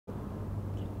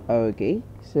Okay,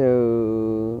 so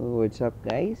what's up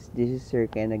guys? This is Sir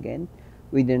Ken again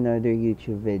with another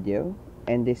YouTube video.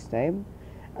 And this time,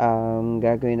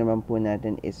 gagawin naman po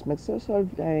natin is magsosolve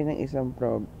tayo ng isang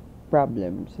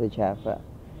problem sa Java.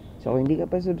 So kung hindi ka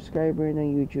pa subscriber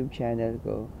ng YouTube channel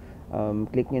ko,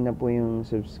 click nyo na po yung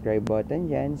subscribe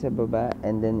button dyan sa baba,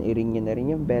 and then i-ring nyo na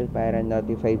rin yung bell para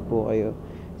notified po kayo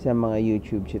sa mga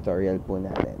YouTube tutorial po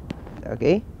natin.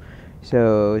 Okay?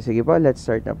 So, sige po, let's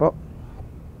start na po.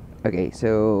 Okay,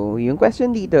 so yung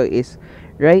question dito is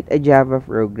write a Java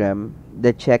program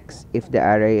that checks if the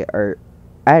array are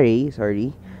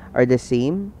the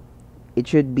same. It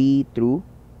should be true.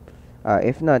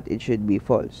 If not, it should be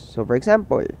false. So for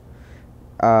example,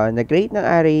 nag-create ng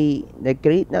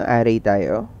array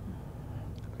tayo.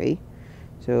 Okay?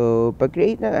 So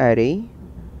pag-create ng array,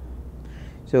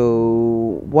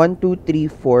 so 1 2 3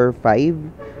 4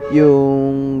 5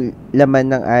 yung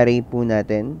laman ng array po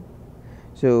natin.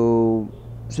 So,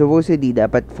 supposedly,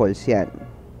 dapat false yan.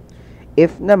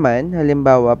 If naman,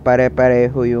 halimbawa,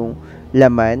 pare-pareho yung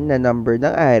laman na number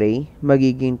ng array,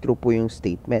 magiging true po yung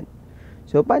statement.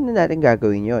 So, paano natin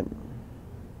gagawin yon?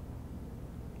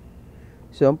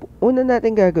 So, ang una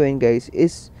natin gagawin, guys,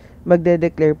 is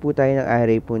magde-declare po tayo ng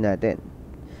array po natin.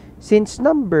 Since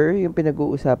number, yung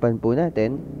pinag-uusapan po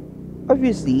natin,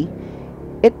 obviously,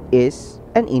 it is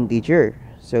an integer.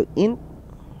 So, int.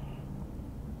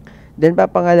 Then,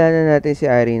 papangalanan natin si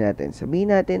array natin.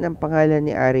 Sabihin natin, ang pangalan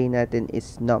ni array natin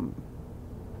is num.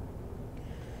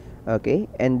 Okay?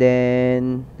 And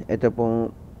then, ito pong,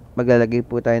 maglalagay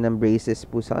po tayo ng braces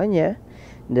po sa kanya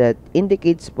that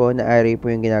indicates po na array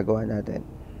po yung ginagawa natin.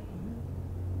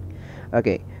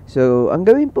 Okay. So, ang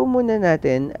gawin po muna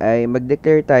natin ay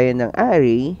mag-declare tayo ng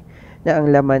array na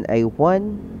ang laman ay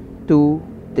 1, 2,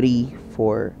 3,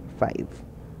 4, 5.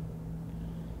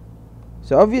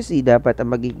 So, obviously, dapat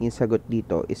ang magiging sagot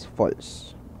dito is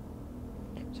false.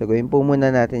 So, gawin po muna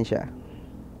natin siya.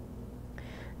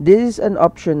 This is an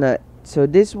optional, so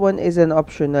this one is an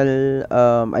optional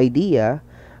idea,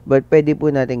 but pwede po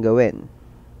natin gawin.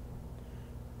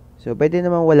 So, pwede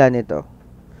naman wala nito.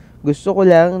 Gusto ko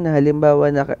lang na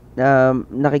halimbawa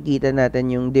nakikita natin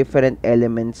yung different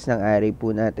elements ng array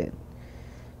po natin.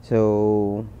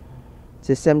 So,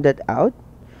 system.out,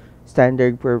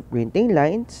 standard for printing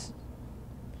lines.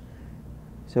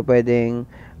 So,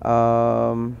 pwedeng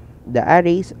the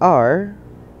arrays are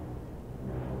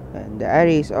yan.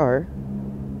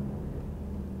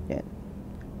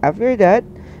 After that,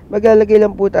 maglalagay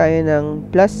lang po tayo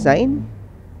ng plus sign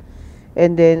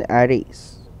and then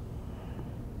arrays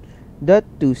dot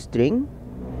toString,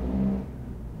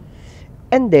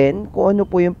 and then kung ano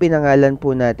po yung pinangalan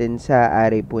po natin sa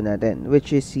array po natin,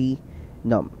 which is si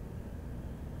num.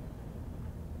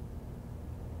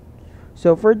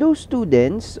 So, for those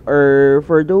students or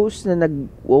for those na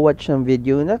nag-watch ng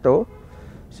video na to,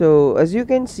 so, as you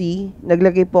can see,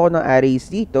 naglagay po ako ng arrays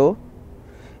dito.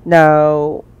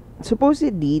 Now,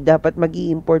 supposedly, dapat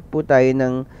mag-i-import po tayo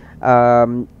ng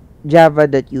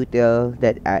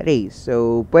java.util.arrays.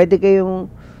 So, pwede kayong,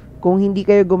 kung hindi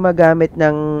kayo gumagamit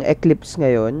ng Eclipse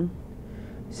ngayon,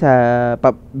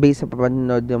 based sa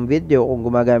panonood ng video, kung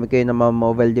gumagamit kayo ng mga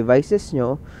mobile devices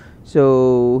nyo,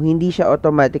 so, hindi siya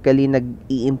automatically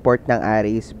nag-i-import ng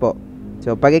arrays po.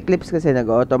 So, pag Eclipse kasi,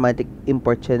 nag-automatic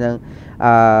import siya ng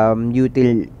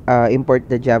import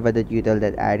the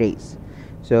java.util.arrays.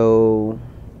 So,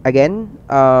 again,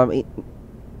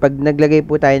 pag naglagay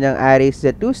po tayo ng arrays sa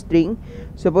toString,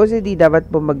 supposedly, dapat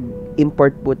po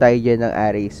mag-import po tayo dyan ng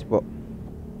arrays po.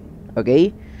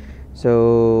 Okay?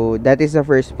 So, that is the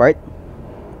first part.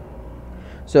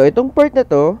 So, itong part na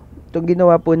to, itong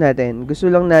ginawa po natin, gusto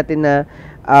lang natin na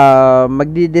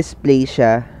magdi-display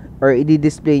siya or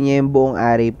i-display niya yung buong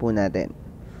array po natin.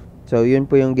 So, yun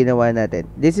po yung ginawa natin.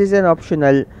 This is an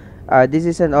optional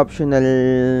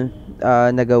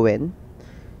na gawin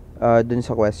dun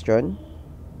sa question.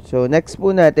 So, next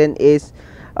po natin is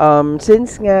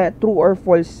since nga true or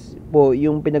false po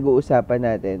yung pinag-uusapan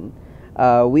natin,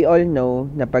 we all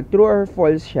know na pag true or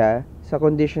false siya sa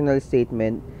conditional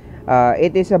statement,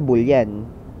 it is a boolean.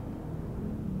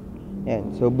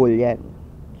 Yan. So, boolean.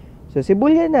 So, si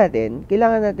boolean natin,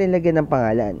 kailangan natin lagyan ng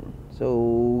pangalan. So,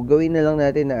 gawin na lang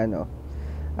natin na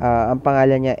ang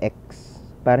pangalan niya X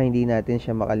para hindi natin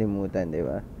siya makalimutan, di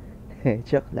ba?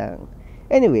 Joke lang.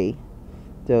 Anyway,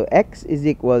 so, X is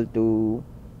equal to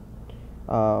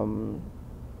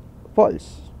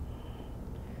false.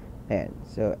 Ayan.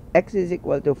 So, X is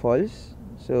equal to false.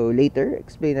 So, later,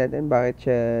 explain natin bakit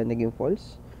siya naging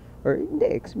false. Or, hindi,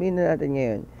 explain na natin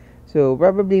ngayon. So,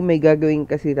 probably may gagawin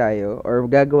kasi tayo or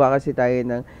gagawa kasi tayo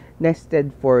ng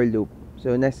nested for loop.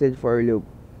 So, nested for loop.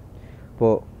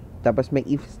 po, tapos may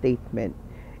if statement,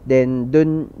 then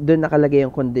dun nakalagay yung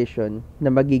condition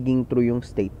na magiging true yung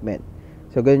statement.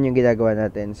 So, ganun yung ginagawa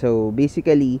natin. So,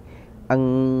 basically, ang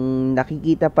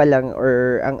nakikita pa lang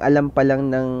or ang alam pa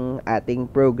lang ng ating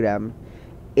program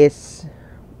is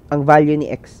ang value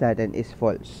ni x natin is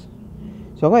false.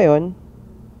 So, ngayon,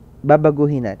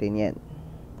 babaguhin natin yan.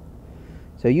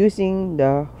 So, using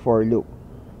the for loop.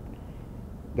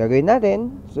 Gagawin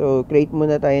natin, so, create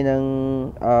muna tayo ng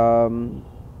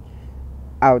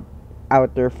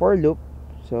outer for loop.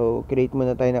 So, create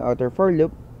muna tayo ng outer for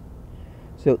loop.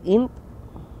 So, int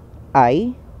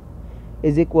I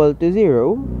is equal to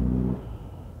 0.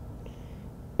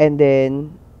 And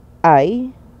then,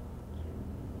 I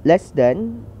less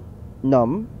than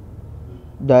num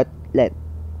dot length.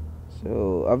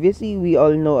 So, obviously, we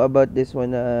all know about this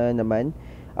one naman.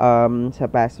 Sa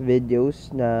past videos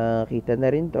na kita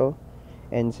na rin to.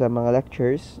 And sa mga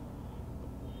lectures.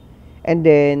 And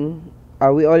then,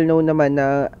 we all know naman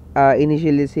na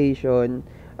initialization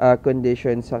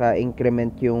condition saka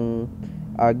increment yung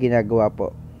ginagawa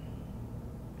po.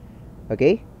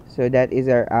 Okay? So, that is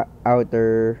our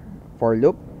outer for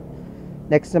loop.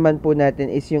 Next naman po natin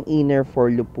is yung inner for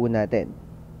loop po natin.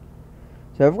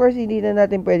 So, of course, hindi na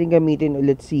natin pwedeng gamitin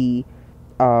ulit si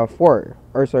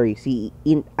si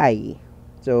int I.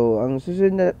 So, ang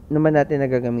susunod na naman natin na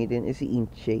gagamitin is si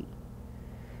int j.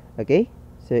 Okay?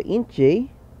 So, int j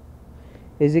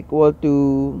is equal to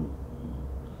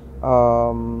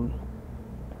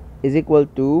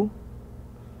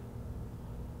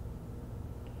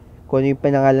kung yung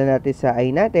panangalan natin sa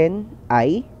I natin,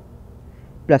 I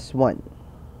plus 1.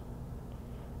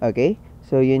 Okay?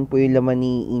 So, yun po yung laman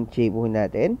ni int j po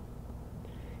natin.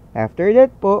 After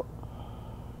that po,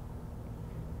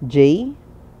 j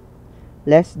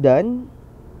less than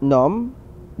num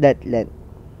dot length.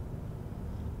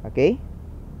 Okay?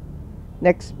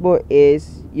 Next po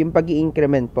is yung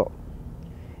pag-i-increment po.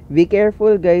 Be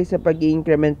careful guys sa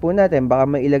pag-i-increment po natin.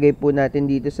 Baka mailagay po natin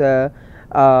dito sa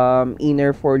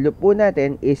inner for loop po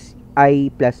natin is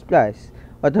I++.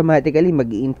 Automatically,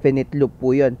 mag-infinite loop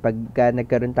po yun pagka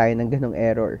nagkaroon tayo ng ganong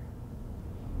error.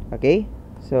 Okay?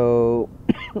 So,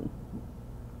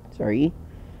 sorry.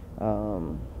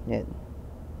 Yan.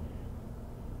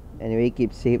 Anyway,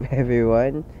 keep safe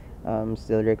everyone.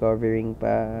 Still recovering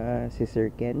pa si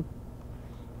Sir Ken.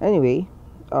 Anyway,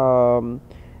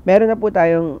 meron na po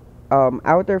tayong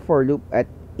outer for loop at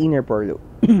inner for loop.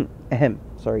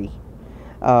 Sorry.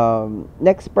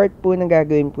 Next part po na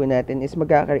gagawin po natin is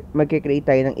magkakreate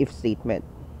tayo ng if statement.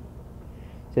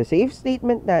 So, sa if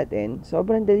statement natin,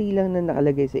 sobrang dali lang na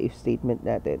nakalagay sa if statement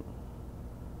natin.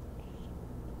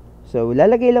 So,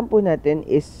 lalagay lang po natin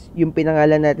is yung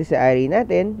pinangalan natin sa array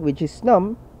natin, which is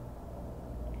num.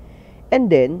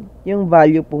 And then, yung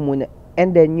value po muna.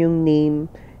 And then, yung name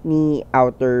ni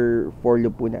outer for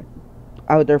loop po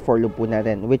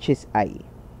natin, which is I.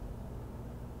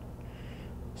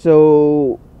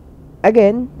 So,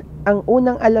 again, ang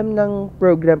unang alam ng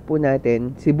program po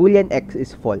natin, si boolean x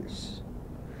is false.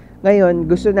 Ngayon,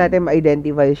 gusto natin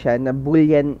ma-identify siya na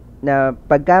boolean na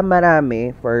pagka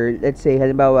marami, for let's say,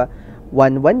 halimbawa,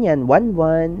 1, 1 yan, 1,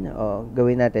 1, o,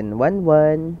 gawin natin 1,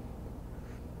 1,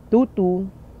 2, 2,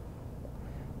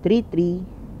 3, 3,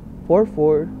 4,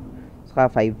 4, saka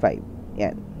 5, 5.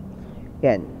 Yan.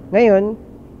 Yan. Ngayon,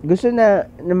 gusto na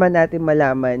naman natin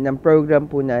malaman ng program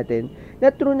po natin na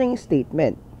true na yung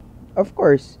statement. Of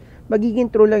course,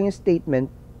 magiging true lang yung statement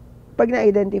pag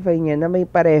na-identify niya na may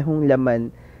parehong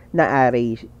laman na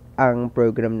array ang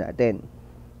program natin.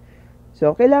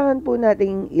 So, kailangan po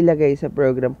nating ilagay sa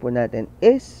program po natin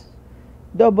is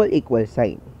double equal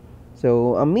sign.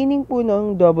 So, ang meaning po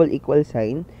ng double equal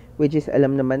sign, which is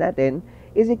alam naman natin,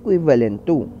 is equivalent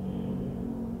to.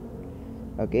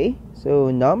 Okay? So,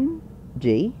 num,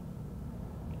 j.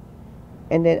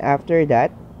 And then, after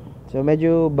that, so,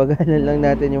 medyo bagalan lang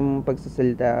natin yung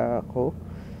pagsasalita ko.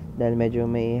 Dahil medyo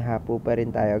may hapo pa rin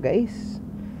tayo, guys.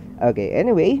 Okay,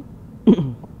 anyway.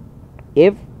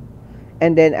 If,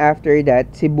 and then after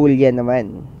that, si boolean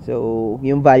naman. So,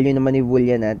 yung value naman ni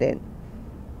boolean natin.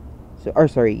 So,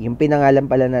 yung pinangalan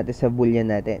pala natin sa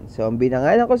boolean natin. So, ang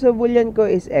pinangalan ko sa boolean ko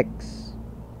is x.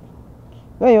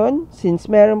 Ngayon, since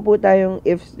meron po tayong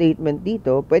if statement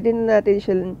dito, pwede na natin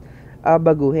siya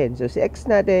baguhin. So, si x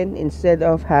natin, instead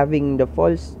of having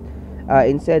false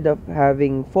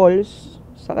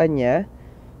sa kanya,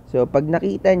 so, pag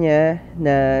nakita niya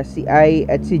na si I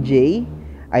at si J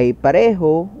ay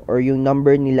pareho, or yung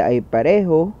number nila ay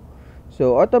pareho,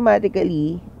 so,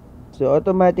 automatically,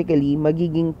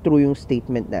 magiging true yung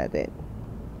statement natin.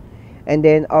 And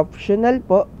then, optional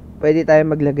po, pwede tayo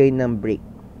maglagay ng break.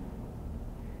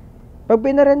 Pag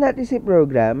pinaran natin si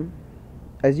program,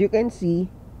 as you can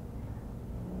see,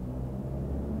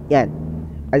 yan.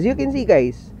 As you can see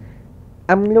guys,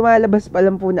 ang lumalabas pa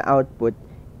lang po na output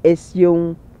is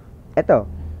yung, eto,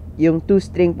 yung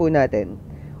toString po natin.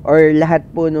 Or lahat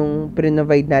po nung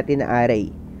pre-provide natin na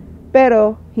array.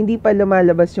 Pero, hindi pa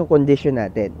lumalabas yung condition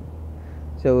natin.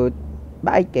 So,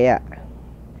 bakit kaya?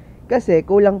 Kasi,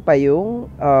 kulang pa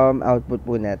yung output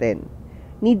po natin.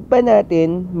 Need pa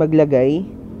natin maglagay,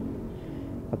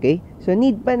 okay? So,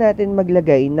 need pa natin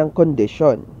maglagay ng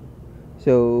condition.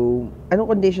 So,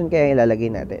 anong condition kaya ilalagay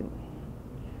natin?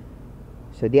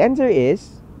 So, the answer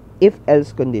is,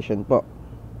 if-else condition po.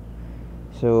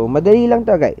 So, madali lang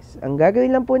to guys. Ang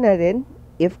gagawin lang po natin,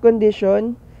 if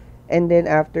condition, and then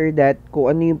after that, kung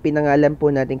ano yung pinangalan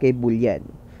po natin kay boolean.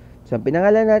 So, ang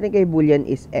pinangalan natin kay boolean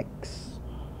is x.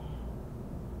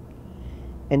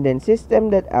 And then,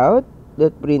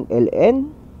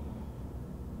 system.out.println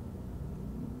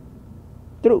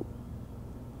true.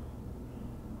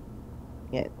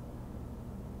 Yan.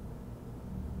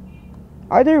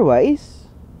 Otherwise,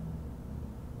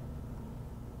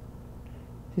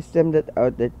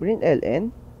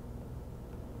 system.out.println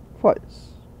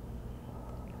false.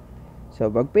 So,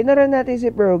 pag pinaran natin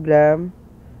si program,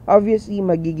 obviously,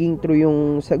 magiging true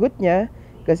yung sagot niya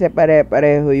kasi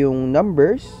pare-pareho yung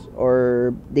numbers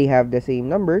or they have the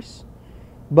same numbers.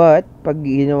 But, pag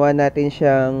ginawa natin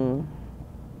siyang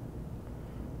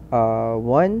 1,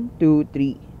 2,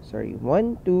 3, 4,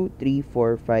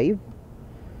 5.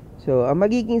 So, ang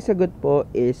magiging sagot po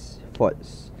is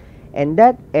false. And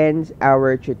that ends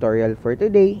our tutorial for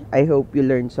today. I hope you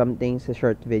learned something sa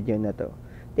short video na to.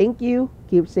 Thank you,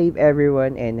 keep safe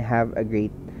everyone, and have a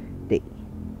great